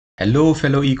Hello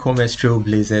fellow e-commerce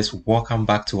trailblazers, welcome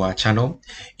back to our channel.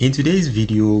 In today's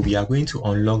video, we are going to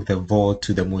unlock the vault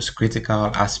to the most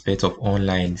critical aspect of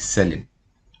online selling,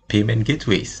 payment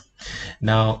gateways.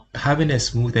 Now, having a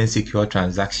smooth and secure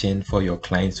transaction for your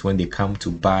clients when they come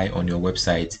to buy on your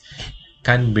website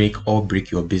can make or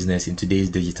break your business in today's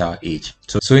digital age.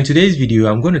 So in today's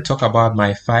video, I'm going to talk about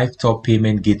my 5 top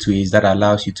payment gateways that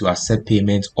allows you to accept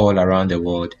payments all around the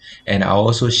world. And I'll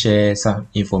also share some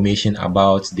information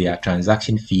about their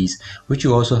transaction fees, which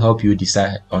will also help you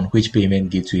decide on which payment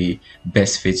gateway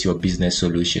best fits your business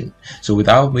solution. So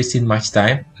without wasting much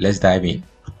time, let's dive in.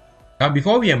 Now,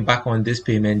 before we embark on this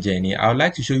payment journey, I would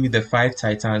like to show you the 5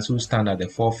 titans who stand at the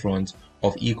forefront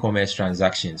of e-commerce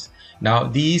transactions. Now,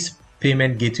 these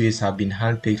payment gateways have been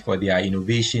handpicked for their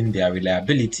innovation, their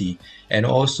reliability, and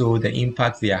also the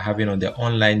impact they are having on the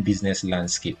online business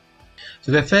landscape.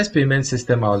 So the first payment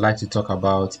system I would like to talk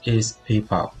about is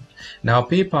PayPal. Now,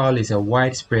 PayPal is a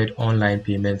widespread online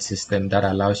payment system that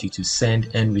allows you to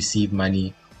send and receive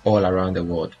money all around the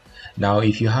world. Now,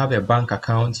 if you have a bank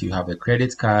account, you have a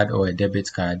credit card or a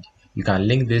debit card, you can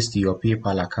link this to your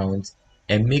PayPal account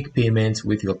and make payments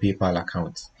with your PayPal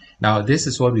account. Now, this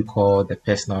is what we call the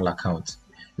personal account.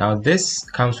 Now, this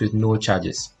comes with no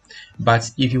charges.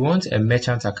 But if you want a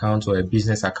merchant account or a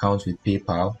business account with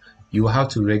PayPal, you will have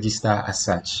to register as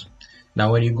such.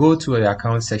 Now, when you go to the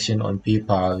account section on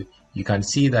PayPal, you can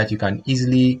see that you can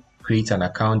easily create an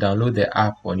account, download the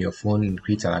app on your phone and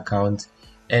create an account,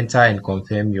 enter and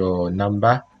confirm your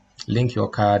number, link your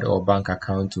card or bank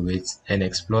account to it, and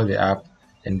explore the app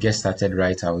and get started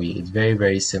right away. It's very,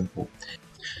 very simple.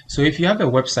 So if you have a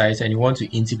website and you want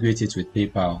to integrate it with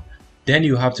PayPal, then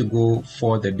you have to go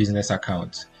for the business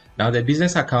account. Now, the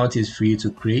business account is free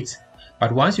to create,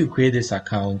 but once you create this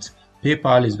account,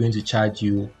 PayPal is going to charge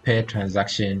you per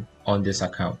transaction on this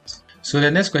account. So the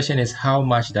next question is, how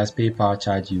much does PayPal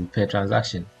charge you per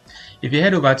transaction? If you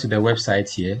head over to the website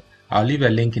here, I'll leave a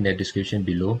link in the description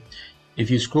below. If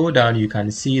you scroll down, you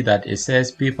can see that it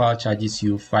says PayPal charges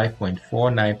you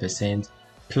 5.49%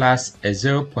 plus a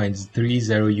 0.30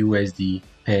 USD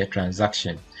per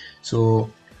transaction.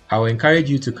 So I will encourage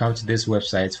you to come to this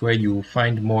website where you will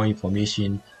find more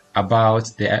information about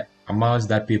the amounts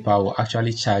that PayPal will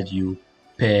actually charge you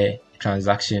per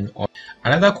transaction.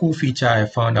 Another cool feature I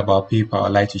found about PayPal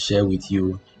I'd like to share with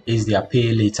you is their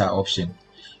pay later option.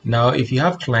 Now, if you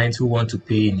have clients who want to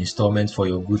pay in installments for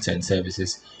your goods and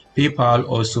services, PayPal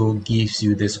also gives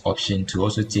you this option to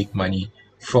also take money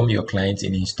from your clients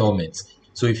in installments.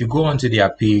 So if you go onto their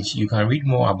page, you can read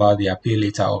more about their pay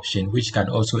later option, which can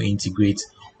also integrate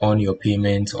on your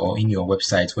payment or in your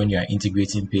website when you are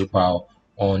integrating PayPal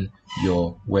on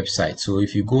your website. So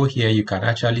if you go here, you can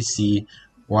actually see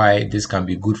why this can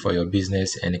be good for your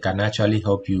business, and it can actually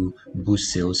help you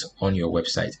boost sales on your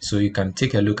website. So you can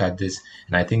take a look at this,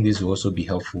 and I think this will also be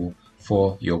helpful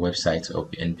for your website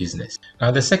and business.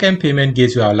 Now, the second payment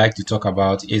gateway I would like to talk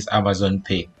about is Amazon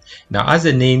Pay. Now, as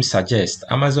the name suggests,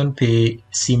 Amazon Pay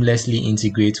seamlessly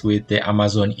integrates with the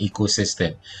Amazon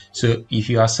ecosystem. So if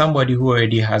you are somebody who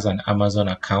already has an Amazon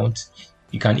account,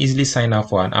 you can easily sign up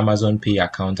for an Amazon Pay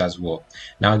account as well.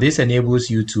 Now, this enables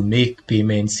you to make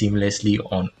payments seamlessly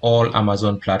on all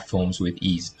Amazon platforms with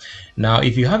ease. Now,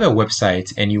 if you have a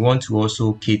website and you want to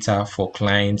also cater for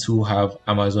clients who have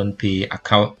Amazon Pay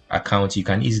account, you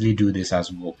can easily do this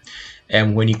as well.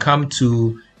 And when you come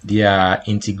to their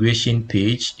integration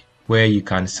page where you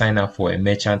can sign up for a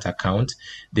merchant account,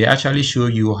 they actually show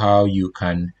you how you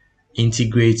can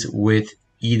integrate with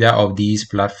either of these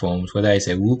platforms, whether it's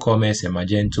a WooCommerce, a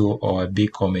Magento, or a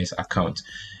BigCommerce account.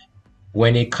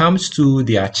 When it comes to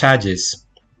their charges,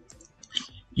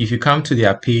 if you come to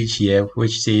their page here,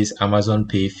 which says Amazon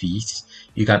Pay Fees,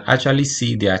 you can actually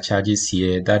see their charges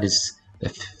here. That is the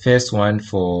first one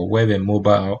for web and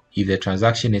mobile. If the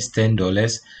transaction is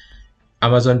 $10,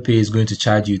 Amazon Pay is going to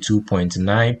charge you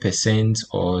 2.9%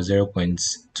 or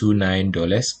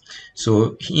 $0.29.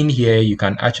 So in here, you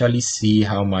can actually see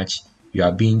how much you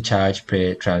are being charged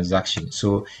per transaction.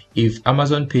 So if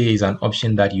Amazon Pay is an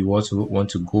option that you also want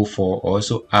to go for, or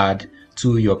also add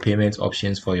to your payment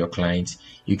options for your clients,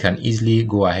 you can easily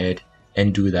go ahead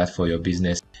and do that for your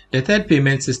business. The third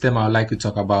payment system I would like to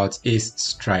talk about is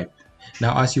Stripe.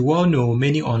 Now, as you all know,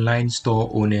 many online store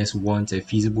owners want a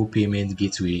feasible payment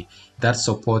gateway that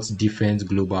supports different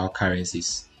global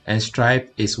currencies, and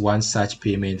Stripe is one such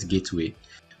payment gateway.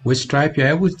 With Stripe, you're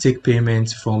able to take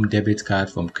payments from debit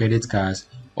card, from credit cards,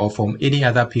 or from any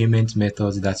other payment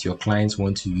methods that your clients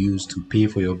want to use to pay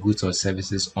for your goods or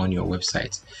services on your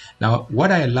website. Now,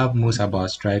 what I love most about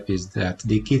Stripe is that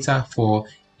they cater for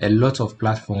a lot of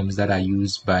platforms that are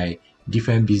used by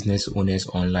different business owners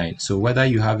online. So whether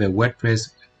you have a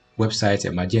WordPress website,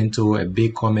 a Magento, a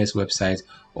Ecommerce website,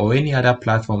 or any other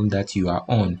platform that you are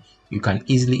on, you can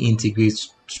easily integrate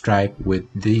Stripe with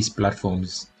these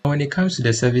platforms. When it comes to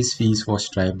the service fees for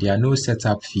Stripe, there are no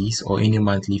setup fees or any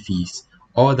monthly fees.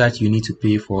 All that you need to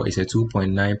pay for is a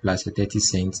 2.9 plus a 30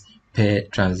 cents per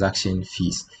transaction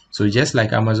fees. So just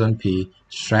like Amazon Pay,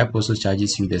 Stripe also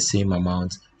charges you the same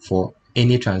amount for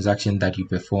any transaction that you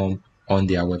perform on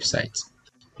their website.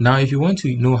 Now, if you want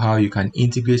to know how you can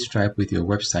integrate Stripe with your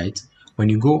website, when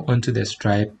you go onto the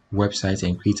Stripe website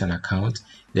and create an account,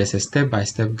 there's a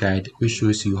step-by-step guide which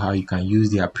shows you how you can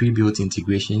use their pre-built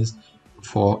integrations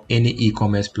for any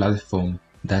e-commerce platform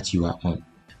that you are on.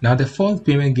 Now, the fourth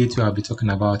payment gateway I'll be talking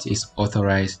about is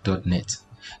Authorize.net.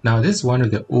 Now, this is one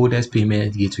of the oldest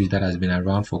payment gateways that has been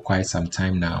around for quite some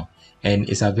time now, and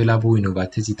is available in over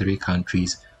 33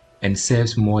 countries and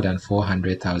serves more than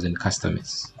 400,000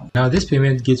 customers. Now, this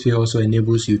payment gateway also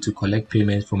enables you to collect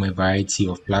payments from a variety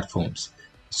of platforms.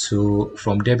 So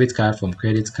from debit card, from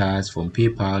credit cards, from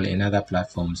PayPal and other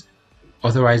platforms.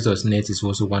 Authorize.net is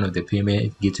also one of the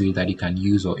payment gateways that you can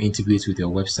use or integrate with your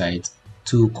website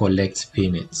to collect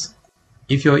payments.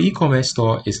 If your e-commerce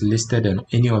store is listed on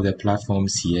any of the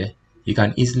platforms here, you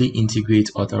can easily integrate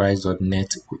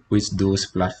Authorize.net with those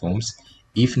platforms.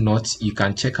 If not, you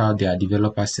can check out their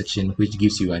developer section, which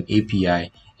gives you an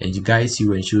API and guides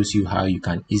you and shows you how you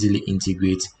can easily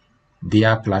integrate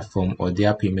their platform or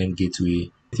their payment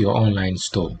gateway with your online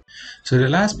store. So the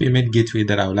last payment gateway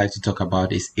that I would like to talk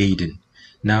about is Adyen.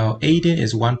 Now, Adyen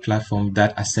is one platform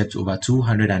that accepts over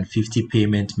 250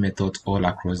 payment methods all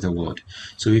across the world.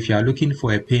 So if you are looking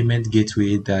for a payment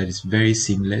gateway that is very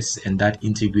seamless and that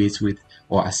integrates with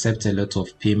or accepts a lot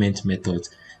of payment methods,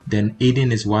 then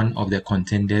Adyen is one of the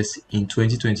contenders in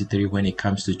 2023 when it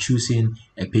comes to choosing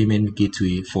a payment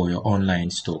gateway for your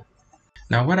online store.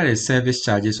 Now, what are the service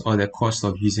charges or the cost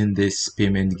of using this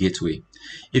payment gateway?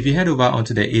 If you head over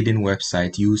onto the Adyen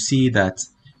website, you will see that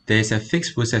there is a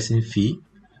fixed processing fee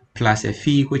plus a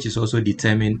fee which is also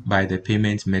determined by the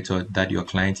payment method that your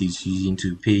client is using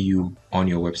to pay you on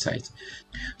your website.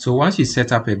 So once you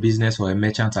set up a business or a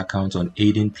merchant account on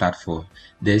Adyen platform,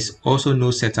 there's also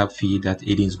no setup fee that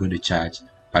Adyen is going to charge,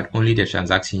 but only the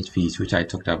transaction fees, which I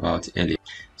talked about earlier.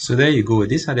 So there you go.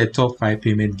 These are the top 5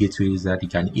 payment gateways that you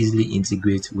can easily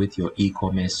integrate with your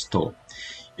e-commerce store.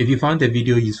 If you found the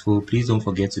video useful, please don't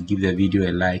forget to give the video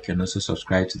a like and also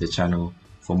subscribe to the channel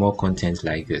for more content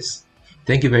like this.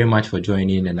 Thank you very much for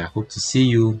joining, and I hope to see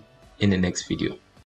you in the next video.